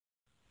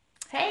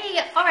Hey,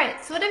 all right,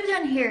 so what I've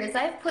done here is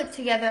I've put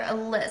together a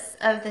list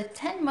of the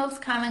 10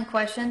 most common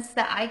questions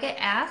that I get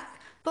asked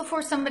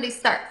before somebody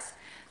starts.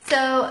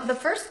 So the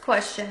first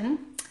question,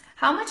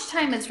 how much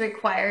time is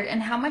required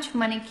and how much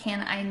money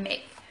can I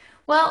make?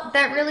 Well,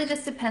 that really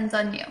just depends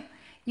on you.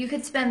 You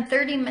could spend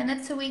 30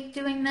 minutes a week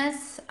doing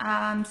this,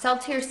 sell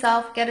to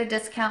yourself, get a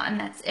discount, and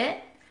that's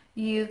it.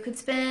 You could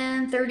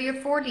spend 30 or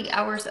 40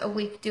 hours a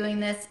week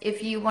doing this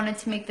if you wanted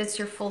to make this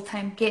your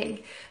full-time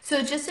gig. So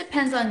it just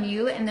depends on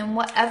you, and then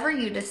whatever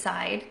you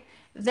decide,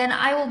 then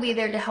I will be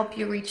there to help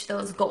you reach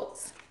those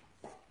goals.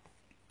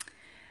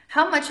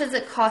 How much does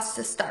it cost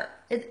to start?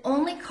 It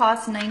only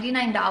costs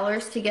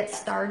 $99 to get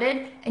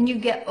started, and you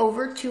get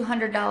over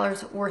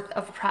 $200 worth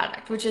of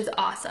product, which is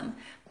awesome.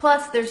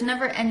 Plus, there's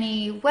never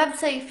any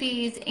website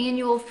fees,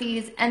 annual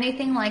fees,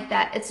 anything like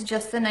that. It's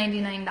just the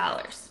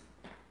 $99.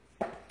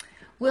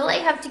 Will I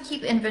have to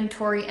keep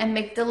inventory and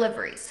make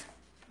deliveries?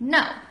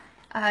 No.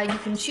 You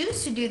can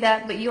choose to do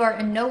that, but you are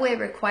in no way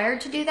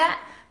required to do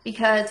that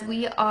because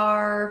we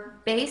are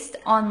based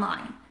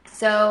online.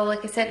 So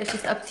like I said, it's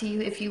just up to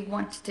you if you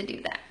want to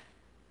do that.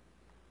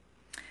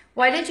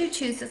 Why did you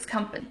choose this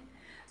company?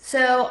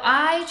 So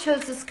I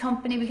chose this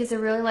company because I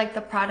really liked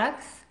the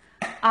products.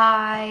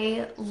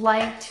 I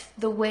liked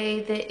the way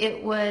that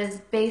it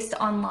was based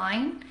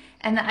online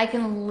and that I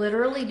can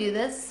literally do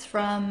this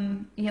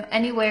from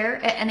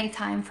anywhere at any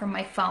time from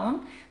my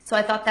phone. So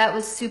I thought that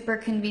was super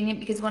convenient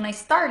because when I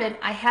started,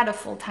 I had a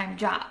full-time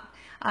job.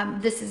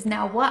 This is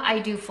now what I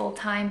do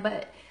full-time,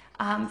 but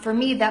for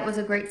me, that was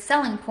a great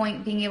selling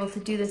point, being able to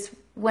do this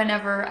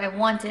whenever I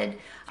wanted.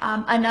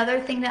 Another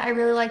thing that I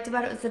really liked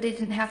about it was that I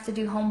didn't have to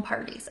do home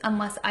parties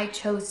unless I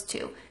chose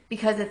to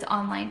because it's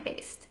online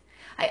based.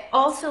 I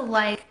also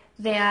like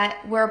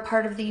that we're a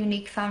part of the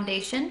Unique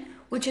Foundation,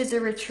 which is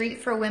a retreat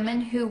for women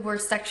who were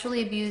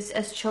sexually abused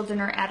as children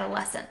or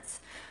adolescents.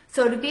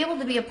 So to be able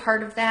to be a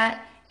part of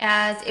that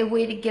as a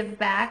way to give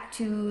back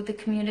to the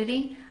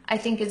community, I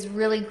think is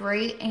really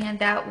great, and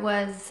that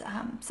was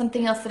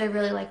something else that I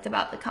really liked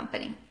about the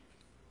company.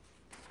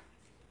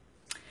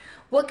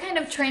 What kind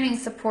of training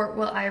support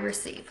will I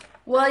receive?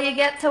 Well, you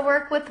get to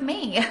work with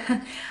me.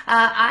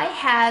 I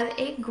have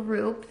a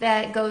group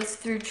that goes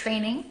through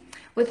training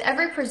with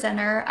every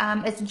presenter.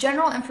 It's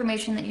general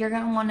information that you're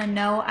going to want to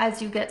know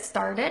as you get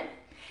started.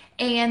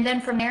 And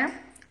then from there,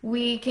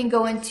 we can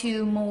go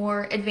into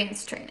more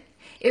advanced training.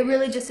 It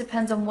really just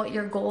depends on what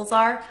your goals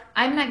are.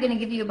 I'm not going to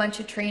give you a bunch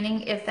of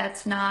training if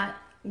that's not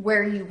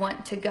where you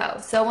want to go.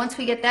 So once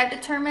we get that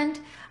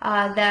determined,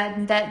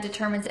 that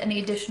determines any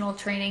additional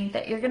training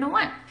that you're going to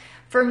want.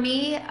 For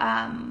me,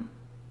 I'm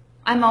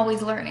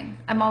always learning.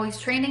 I'm always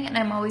training, and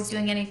I'm always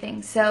doing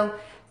anything. So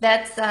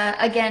that's,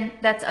 again,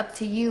 that's up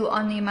to you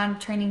on the amount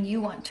of training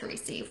you want to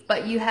receive.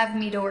 But you have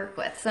me to work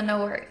with, so no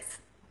worries.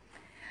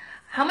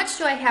 How much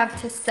do I have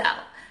to sell?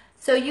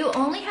 So you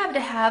only have to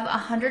have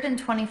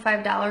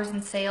 $125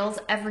 in sales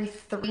every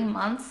 3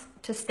 months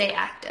to stay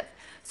active.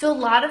 So a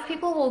lot of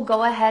people will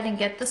go ahead and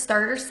get the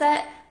starter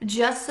set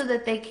just so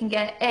that they can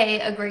get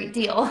a great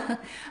deal,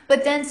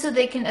 but then so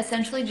they can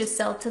essentially just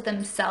sell to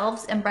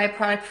themselves and buy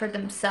product for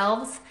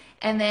themselves.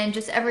 And then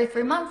just every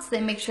 3 months, they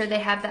make sure they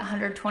have that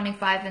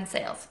 125 in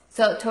sales.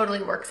 So it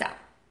totally works out.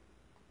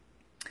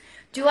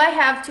 Do I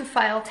have to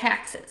file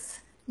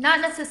taxes?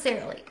 Not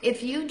necessarily.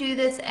 If you do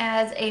this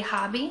as a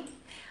hobby,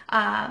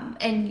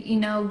 and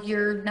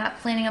you're not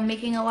planning on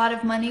making a lot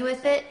of money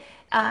with it,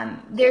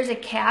 there's a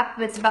cap.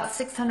 It's about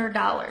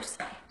 $600,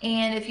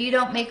 and if you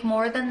don't make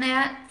more than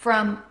that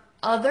from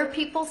other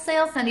people's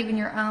sales, not even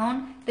your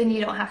own, then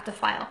you don't have to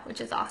file,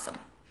 which is awesome.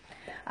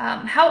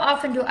 How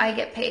often do I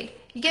get paid?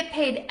 You get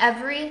paid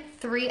every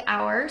 3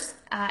 hours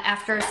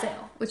after a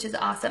sale, which is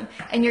awesome.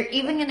 And you're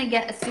even going to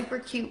get a super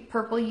cute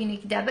purple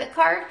unique debit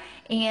card,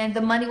 and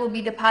the money will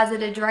be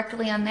deposited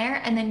directly on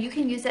there, and then you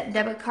can use that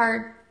debit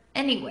card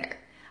anywhere.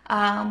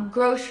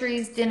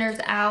 Groceries, dinners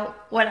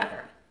out,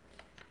 whatever.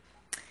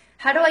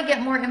 How do I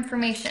get more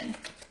information?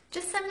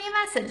 Just send me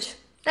a message.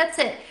 That's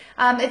it.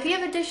 If you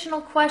have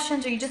additional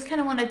questions or you just kind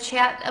of want to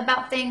chat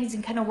about things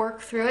and kind of work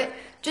through it,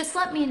 just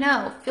let me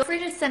know. Feel free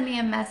to send me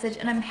a message,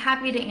 and I'm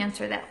happy to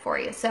answer that for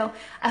you. So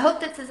I hope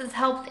that this has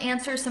helped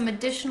answer some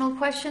additional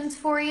questions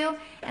for you,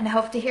 and I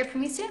hope to hear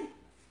from you soon.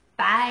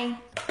 Bye.